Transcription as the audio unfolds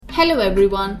Hello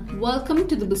everyone, welcome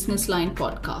to the Business Line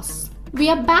podcast. We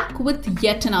are back with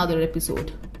yet another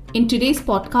episode. In today's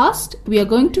podcast, we are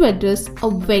going to address a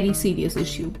very serious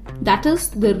issue. That is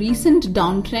the recent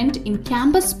downtrend in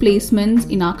campus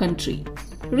placements in our country.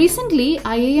 Recently,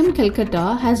 IIM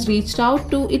Calcutta has reached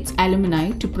out to its alumni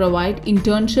to provide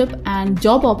internship and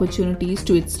job opportunities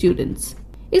to its students.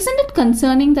 Isn't it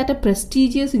concerning that a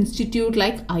prestigious institute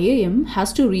like IIM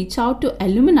has to reach out to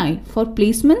alumni for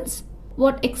placements?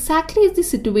 What exactly is the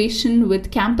situation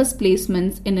with campus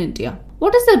placements in India?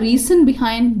 What is the reason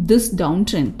behind this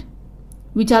downtrend?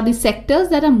 Which are the sectors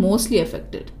that are mostly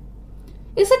affected?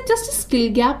 Is it just a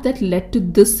skill gap that led to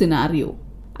this scenario?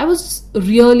 I was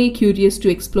really curious to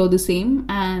explore the same,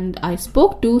 and I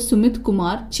spoke to Sumit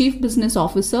Kumar, Chief Business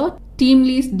Officer, Team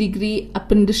Lead Degree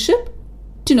Apprenticeship,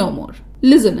 to know more.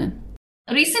 Listen in.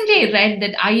 Recently, I read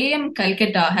that IIM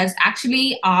Calcutta has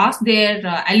actually asked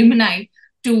their alumni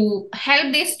to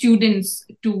help their students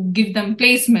to give them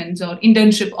placements or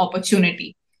internship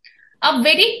opportunity. A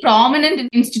very prominent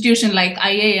institution like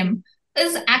IIM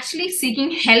is actually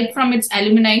seeking help from its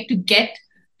alumni to get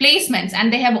placements.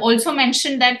 And they have also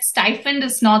mentioned that stipend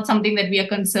is not something that we are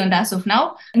concerned as of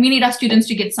now. We need our students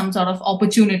to get some sort of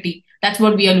opportunity. That's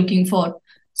what we are looking for.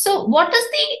 So what is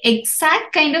the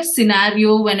exact kind of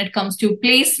scenario when it comes to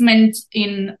placements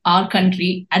in our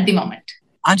country at the moment?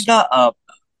 Anjana,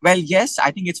 well, yes,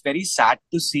 I think it's very sad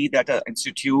to see that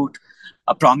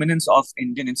a prominence of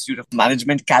Indian Institute of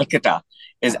Management, Calcutta,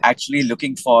 is actually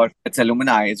looking for its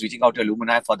alumni, is reaching out to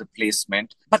alumni for the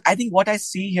placement. But I think what I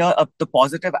see here, the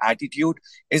positive attitude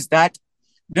is that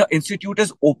the institute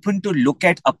is open to look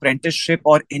at apprenticeship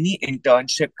or any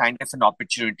internship kind of an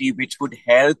opportunity which would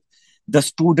help the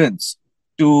students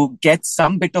to get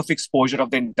some bit of exposure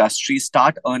of the industry,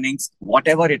 start earnings,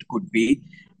 whatever it could be,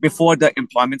 before the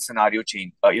employment scenario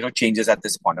changes at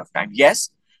this point of time. Yes,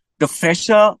 the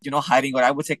fresher, hiring, or I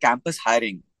would say campus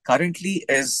hiring, currently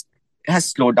has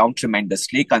slowed down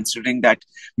tremendously, considering that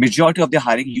majority of the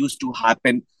hiring used to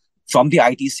happen from the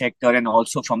IT sector and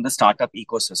also from the startup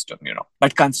ecosystem,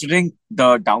 But considering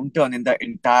the downturn in the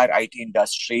entire IT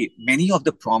industry, many of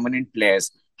the prominent players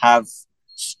have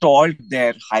stalled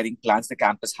their hiring plans, the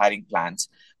campus hiring plans,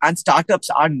 and startups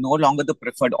are no longer the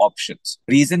preferred options.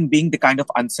 Reason being the kind of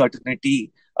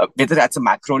uncertainty, whether at a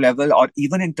macro level or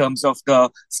even in terms of the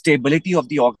stability of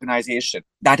the organization,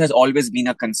 that has always been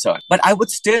a concern. But I would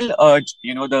still urge,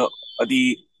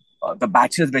 the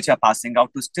batches which are passing out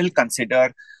to still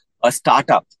consider a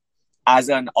startup as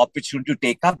an opportunity to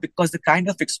take up, because the kind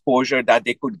of exposure that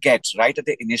they could get right at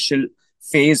the initial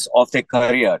phase of their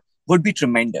career would be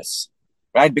tremendous.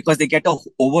 Right? Because they get an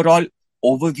overall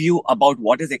overview about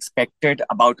what is expected,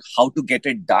 about how to get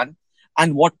it done,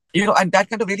 and and that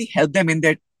kind of really help them in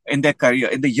their career,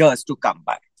 in the years to come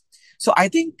by. So I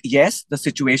think, yes, the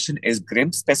situation is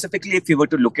grim, specifically if you were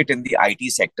to look at in the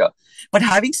IT sector. But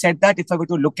having said that, if I were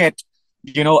to look at,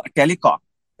 telecom,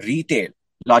 retail,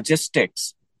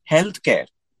 logistics, healthcare,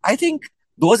 I think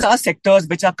those are sectors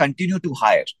which are continue to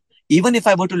hire. Even if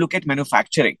I were to look at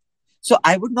manufacturing. So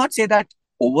I would not say that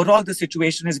overall, the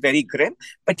situation is very grim,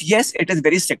 but yes, it is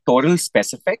very sectoral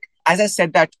specific. As I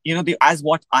said that, as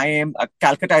what IIM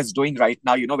Calcutta is doing right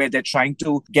now, where they're trying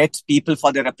to get people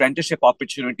for their apprenticeship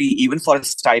opportunity, even for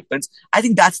stipends. I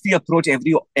think that's the approach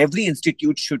every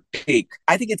institute should take.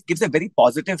 I think it gives a very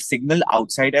positive signal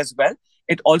outside as well.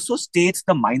 It also states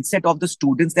the mindset of the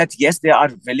students that, yes, they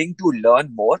are willing to learn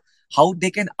more, how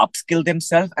they can upskill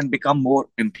themselves and become more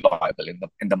employable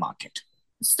in the market.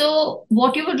 So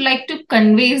what you would like to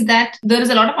convey is that there is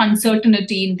a lot of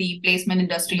uncertainty in the placement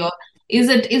industry, or is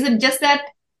it just that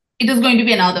it is going to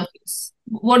be another phase?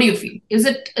 What do you feel? Is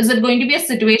it going to be a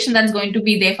situation that's going to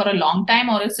be there for a long time,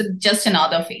 or is it just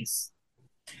another phase?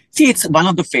 See, it's one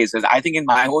of the phases. I think in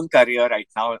my own career right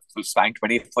now, full span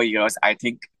 24 years, I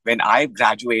think when I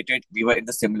graduated, we were in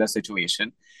the similar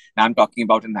situation. Now I'm talking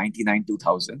about in 99,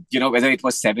 2000, whether it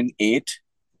was 7, 8,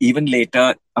 even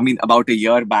later, about a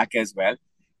year back as well.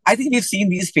 I think we've seen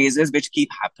these phases which keep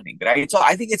happening, right? So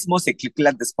I think it's more cyclical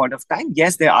at this point of time.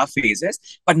 Yes, there are phases,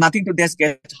 but nothing to just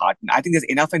get hardened. I think there's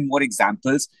enough and more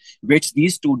examples which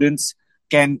these students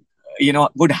can,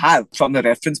 would have from the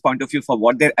reference point of view for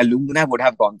what their alumni would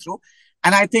have gone through.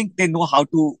 And I think they know how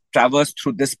to traverse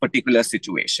through this particular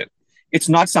situation. It's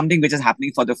not something which is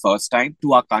happening for the first time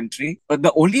to our country. But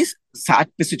the only sad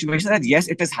situation is that, yes,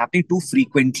 it is happening too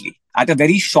frequently at a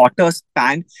very shorter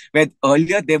span, where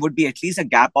earlier there would be at least a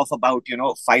gap of about,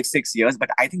 5-6 years.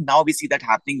 But I think now we see that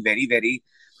happening very, very,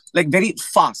 very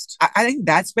fast. I think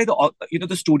that's where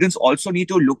the students also need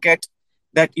to look at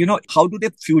that, how do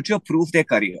they future proof their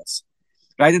careers?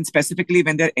 right? And specifically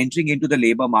when they're entering into the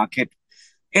labor market,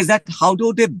 is that how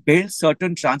do they build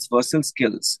certain transversal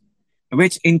skills,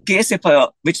 which in case if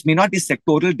which may not be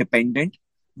sectoral dependent,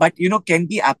 but can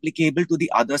be applicable to the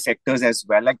other sectors as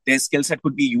well. Like their skill set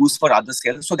could be used for other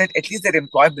skills, so that at least their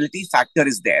employability factor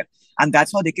is there, and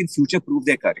that's how they can future proof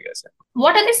their careers.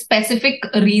 What are the specific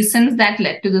reasons that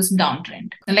led to this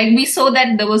downtrend? Like we saw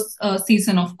that there was a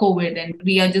season of COVID and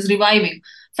we are just reviving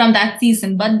from that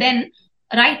season. But then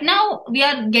right now we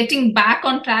are getting back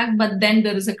on track, but then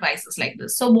there is a crisis like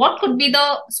this. So what could be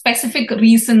the specific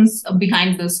reasons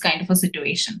behind this kind of a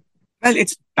situation? Well,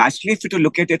 it's actually, if you to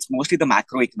look at it's mostly the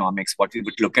macroeconomics, what we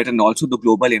would look at, and also the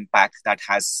global impact that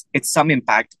has it's some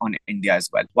impact on India as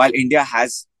well. While India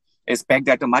is pegged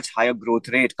at a much higher growth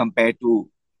rate compared to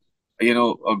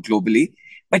globally,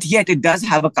 but yet it does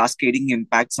have a cascading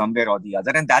impact somewhere or the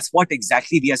other, and that's what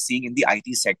exactly we are seeing in the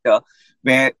IT sector,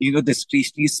 where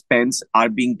discretionary spends are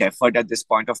being deferred at this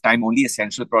point of time. Only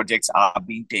essential projects are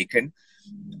being taken.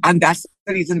 And that's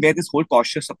the reason where this whole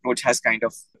cautious approach has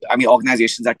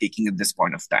organizations are taking at this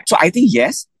point of time. So I think,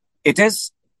 yes, it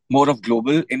is more of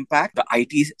global impact. The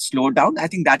IT slowed down. I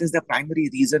think that is the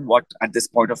primary reason what at this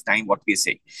point of time, what we're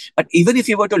saying. But even if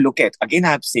you were to look at, again,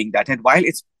 I'm saying that, and while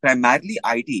it's primarily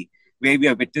IT, where we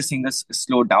are witnessing a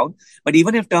slowdown, but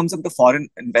even in terms of the foreign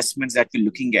investments that we're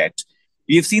looking at,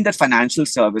 we have seen that financial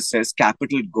services,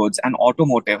 capital goods, and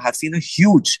automotive have seen a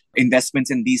huge investments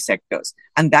in these sectors.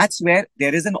 And that's where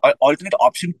there is an alternate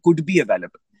option could be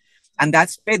available. And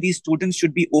that's where these students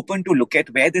should be open to look at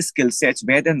where their skill sets,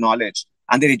 where their knowledge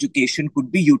and their education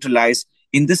could be utilized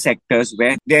in the sectors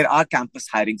where there are campus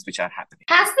hirings which are happening.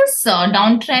 Has this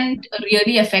downtrend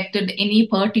really affected any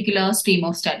particular stream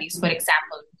of studies, for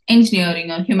example, engineering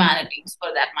or humanities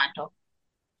for that matter?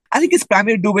 I think it's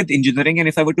primarily to do with engineering. And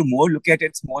if I were to more look at it,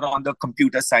 it's more on the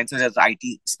computer sciences as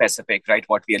IT specific, right?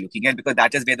 What we are looking at, because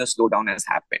that is where the slowdown has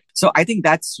happened. So I think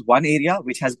that's one area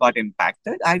which has got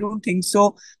impacted. I don't think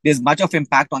so there's much of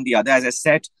impact on the other. As I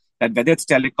said, that whether it's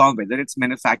telecom, whether it's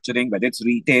manufacturing, whether it's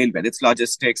retail, whether it's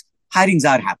logistics, hirings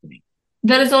are happening.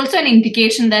 There is also an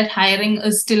indication that hiring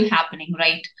is still happening,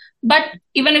 right? But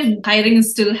even if hiring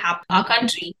is still happening in our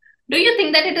country, do you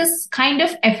think that it is kind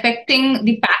of affecting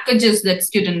the packages that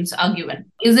students are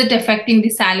given? Is it affecting the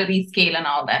salary scale and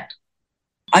all that?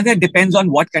 And that depends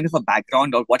on what kind of a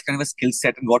background or what kind of a skill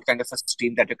set and what kind of a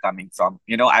stream that you're coming from.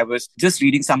 I was just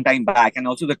reading some time back, and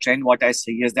also the trend, what I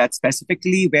see is that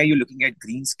specifically where you're looking at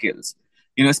green skills,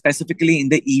 specifically in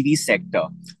the EV sector,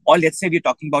 or let's say we're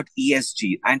talking about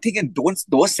ESG, I think in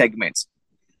those segments,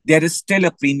 there is still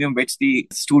a premium which the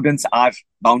students are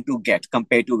bound to get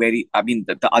compared to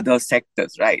the other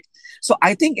sectors, right? So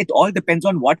I think it all depends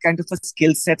on what kind of a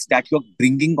skill sets that you're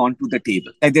bringing onto the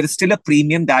table. Like there is still a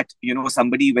premium that,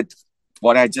 somebody with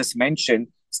what I just mentioned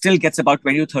still gets about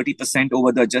 20 to 30%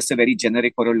 over the just a very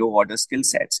generic or a low order skill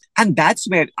sets. And that's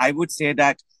where I would say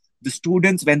that the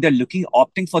students, when they're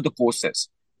opting for the courses,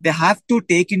 they have to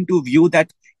take into view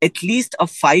that at least a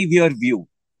 5-year view,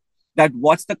 that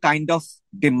what's the kind of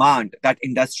demand that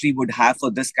industry would have for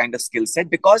this kind of skill set.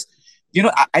 Because,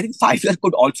 I think 5 years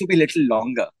could also be a little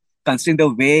longer, considering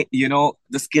the way,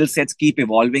 the skill sets keep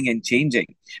evolving and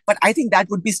changing. But I think that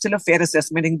would be still a fair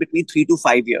assessment in between 3 to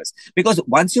 5 years. Because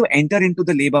once you enter into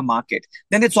the labor market,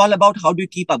 then it's all about how do you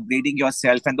keep upgrading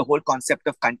yourself, and the whole concept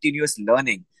of continuous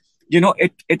learning.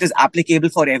 It is applicable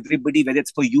for everybody, whether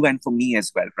it's for you and for me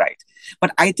as well, right?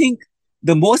 But I think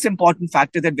the most important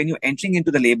factor that when you're entering into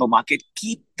the labor market,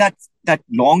 keep that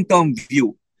long-term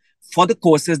view for the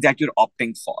courses that you're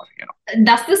opting for.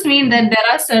 Does this mean that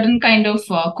there are certain kind of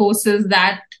courses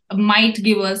that might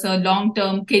give us a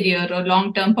long-term career or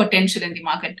long-term potential in the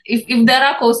market? If there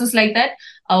are courses like that,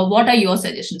 what are your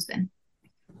suggestions then?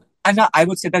 And I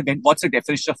would say that what's the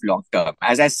definition of long term?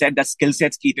 As I said, the skill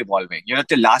sets keep evolving.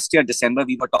 Till last year, December,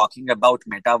 we were talking about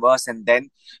metaverse, and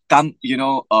then come,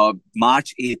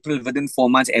 March, April, within 4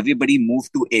 months, everybody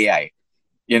moved to AI,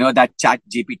 that chat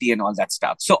GPT and all that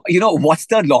stuff. So, what's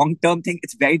the long term thing?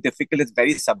 It's very difficult. It's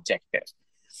very subjective,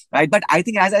 right? But I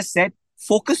think, as I said,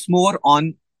 focus more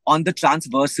on the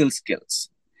transversal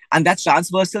skills. And that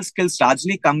transversal skills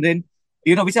largely come in,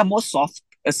 which are more soft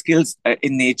skills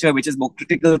in nature, which is more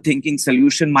critical thinking,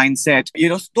 solution mindset.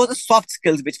 Those are soft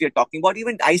skills which we are talking about,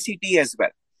 even ICT as well.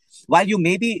 While you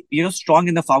may be, strong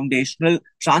in the foundational,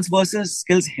 transversal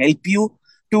skills help you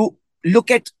to look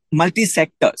at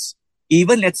multi-sectors.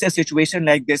 Even, let's say, a situation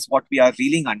like this, what we are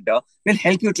reeling under, will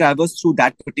help you traverse through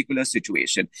that particular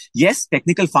situation. Yes,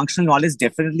 technical functional knowledge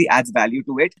definitely adds value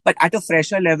to it, but at a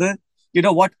fresher level,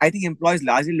 what I think employees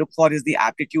largely look for is the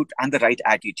aptitude and the right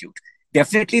attitude.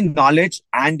 Definitely knowledge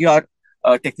and your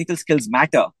technical skills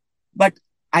matter, but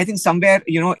I think somewhere,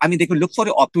 they could look for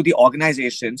up to the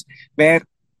organizations where,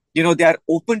 they are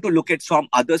open to look at from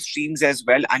other streams as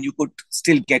well, and you could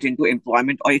still get into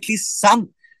employment or at least some,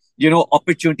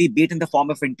 opportunity, be it in the form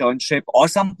of internship or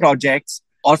some projects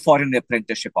or foreign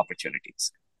apprenticeship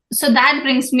opportunities. So that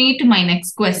brings me to my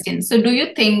next question. So do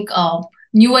you think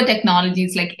newer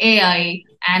technologies like AI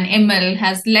and ML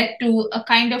has led to a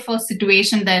kind of a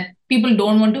situation that people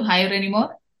don't want to hire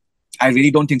anymore? I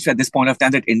really don't think so at this point of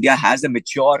time that India has a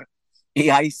mature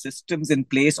AI systems in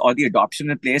place or the adoption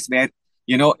in place where,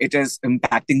 it is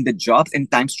impacting the jobs in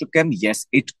times to come. Yes,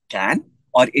 it can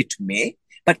or it may.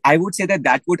 But I would say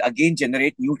that would again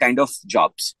generate new kind of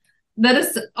jobs. There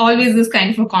is always this kind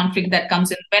of a conflict that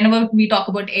comes in. Whenever we talk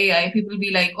about AI, people will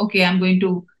be like, okay, I'm going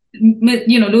to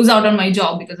lose out on my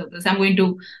job because of this. I'm going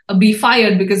to be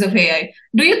fired because of AI.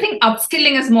 Do you think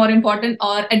upskilling is more important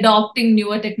or adopting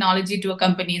newer technology to a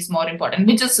company is more important?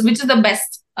 Which is the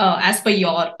best as per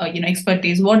your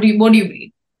expertise? What do you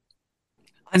believe?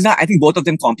 And I think both of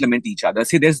them complement each other.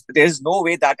 See, there's no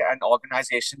way that an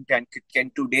organization can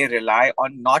today rely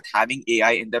on not having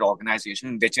AI in their organization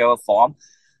in whichever form.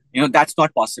 That's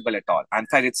not possible at all. In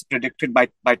fact, it's predicted by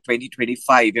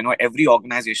 2025, every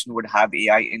organization would have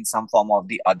AI in some form or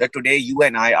the other. Today, you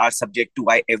and I are subject to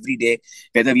AI every day,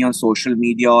 whether we on social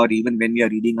media or even when we are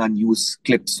reading our news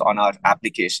clips on our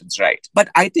applications, right? But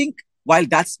I think while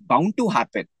that's bound to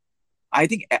happen, I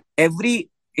think every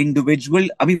individual,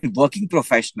 working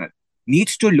professional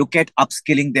needs to look at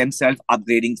upskilling themselves,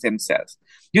 upgrading themselves.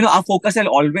 Our focus has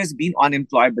always been on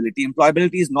employability.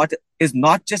 Employability is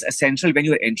not just essential when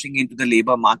you're entering into the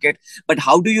labor market, but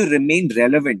how do you remain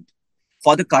relevant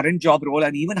for the current job role,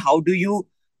 and even how do you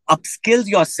upskill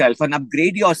yourself and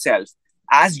upgrade yourself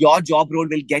as your job role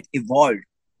will get evolved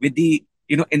with the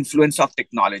influence of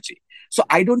technology. So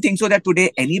I don't think so that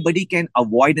today anybody can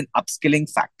avoid an upskilling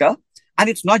factor. And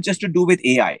it's not just to do with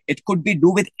AI. It could be do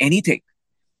with anything,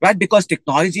 right? Because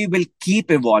technology will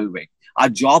keep evolving. Our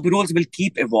job roles will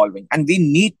keep evolving. And we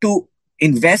need to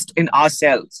invest in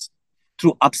ourselves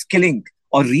through upskilling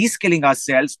or reskilling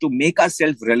ourselves to make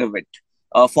ourselves relevant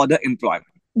for the employment.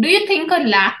 Do you think a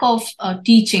lack of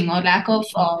teaching or lack of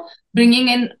bringing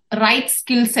in right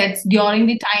skill sets during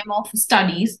the time of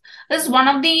studies is one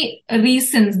of the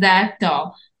reasons that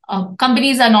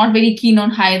companies are not very keen on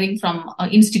hiring from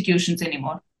institutions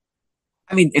anymore?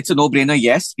 It's a no-brainer.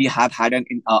 Yes, we have had an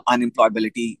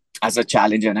unemployability as a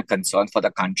challenge and a concern for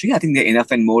the country. I think there are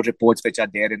enough and more reports which are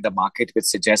there in the market which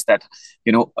suggest that,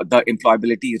 the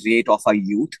employability rate of our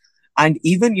youth. And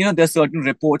even, there are certain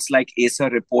reports like Acer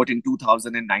report in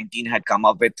 2019 had come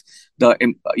up with the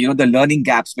learning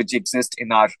gaps which exist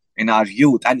in our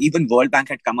youth. And even World Bank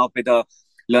had come up with a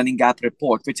learning gap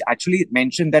report, which actually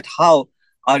mentioned that how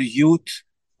our youth,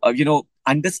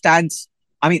 understands.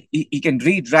 He can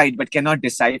read, write, but cannot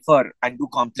decipher and do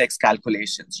complex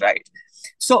calculations, right?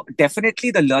 So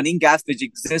definitely the learning gaps which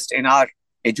exist in our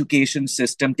education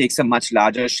system takes a much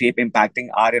larger shape, impacting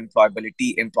our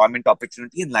employability, employment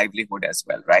opportunity, and livelihood as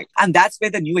well, right? And that's where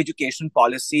the new education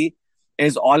policy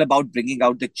is all about bringing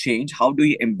out the change. How do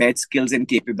you embed skills and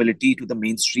capability to the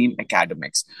mainstream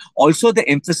academics? Also, the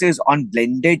emphasis on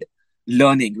blended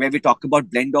learning, where we talk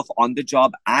about blend of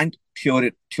on-the-job and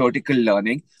theoretical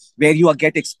learning, where you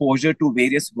get exposure to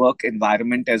various work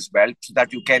environment as well, so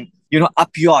that you can,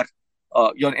 up your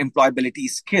employability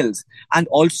skills. And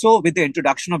also with the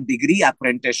introduction of degree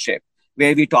apprenticeship,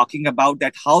 where we're talking about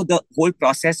that how the whole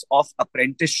process of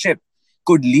apprenticeship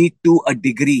could lead to a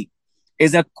degree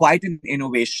is quite an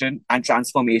innovation and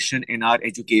transformation in our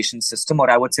education system, or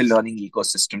I would say learning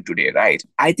ecosystem today, right?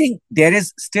 I think there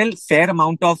is still fair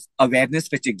amount of awareness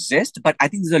which exists, but I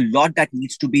think there's a lot that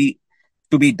needs to be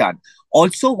done.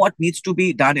 Also, what needs to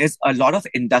be done is a lot of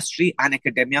industry and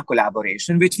academia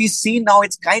collaboration, which we see now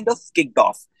it's kind of kicked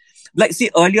off. Like, see,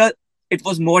 earlier it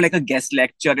was more like a guest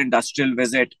lecture, industrial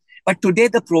visit, but today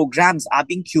the programs are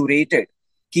being curated,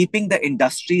 keeping the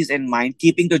industries in mind,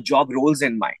 keeping the job roles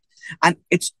in mind. And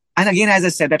again, as I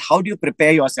said, that how do you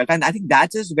prepare yourself? And I think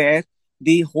that is where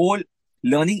the whole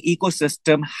learning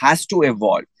ecosystem has to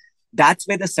evolve. That's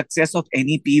where the success of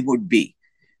NEP would be,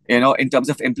 in terms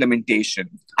of implementation.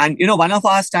 And, one of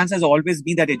our stance has always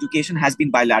been that education has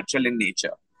been bilateral in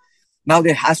nature. Now,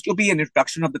 there has to be an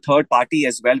introduction of the third party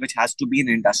as well, which has to be an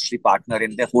industry partner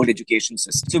in the whole education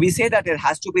system. So we say that there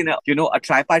has to be a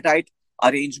tripartite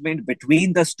arrangement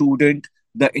between the student,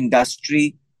 the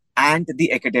industry, and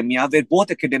the academia, where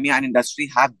both academia and industry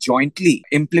have jointly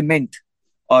implement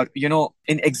or,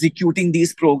 in executing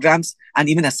these programs and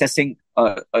even assessing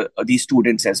these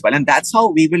students as well. And that's how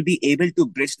we will be able to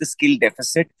bridge the skill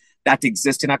deficit that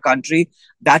exist in our country,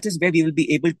 that is where we will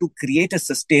be able to create a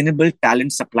sustainable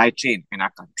talent supply chain in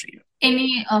our country.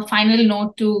 Any final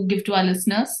note to give to our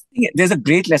listeners? There's a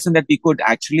great lesson that we could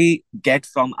actually get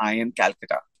from IIM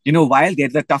Calcutta. While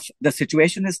the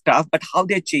situation is tough, but how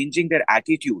they're changing their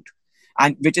attitude,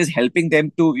 and which is helping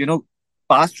them to,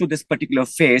 pass through this particular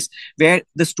phase where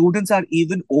the students are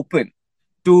even open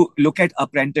to look at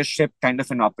apprenticeship kind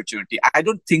of an opportunity. I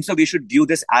don't think so we should view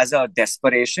this as a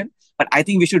desperation, but I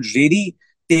think we should really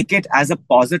take it as a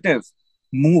positive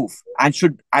move, and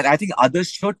I think others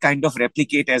should kind of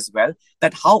replicate as well,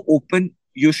 that how open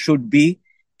you should be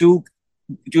to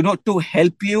to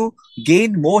help you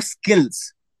gain more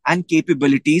skills and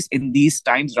capabilities in these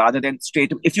times, rather than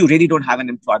straight if you really don't have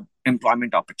an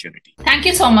employment opportunity. Thank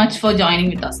you so much for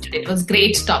joining with us today. It was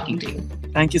great talking to you.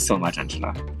 Thank you so much,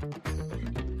 Anjala.